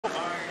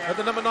at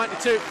the number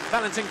 92,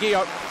 Valentin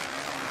Guillod.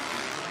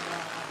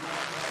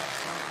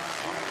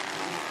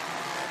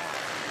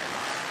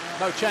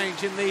 No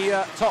change in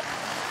the top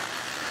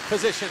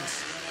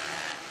positions.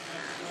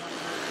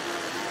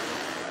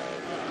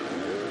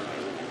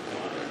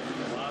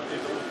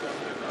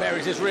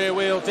 Buries his rear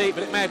wheel deep,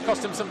 but it may have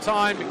cost him some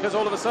time because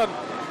all of a sudden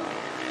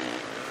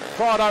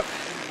Prado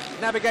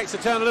navigates the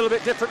turn a little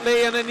bit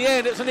differently, and in the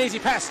end it's an easy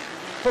pass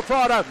for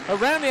Prado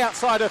around the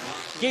outside of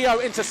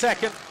Guillod into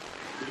second.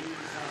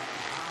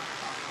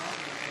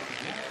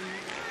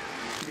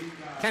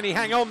 Can he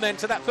hang on then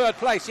to that third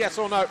place, yes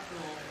or no?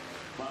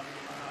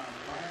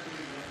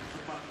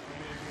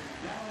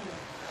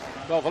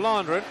 Well,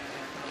 Valanderen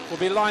will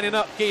be lining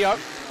up Guillod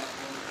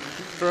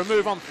for a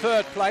move on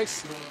third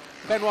place.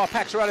 Benoit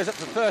Pacturel is up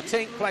to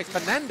 13th place.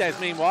 Fernandez,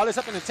 meanwhile, is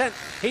up in the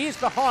 10th. He is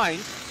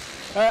behind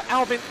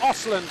Alvin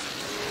Osland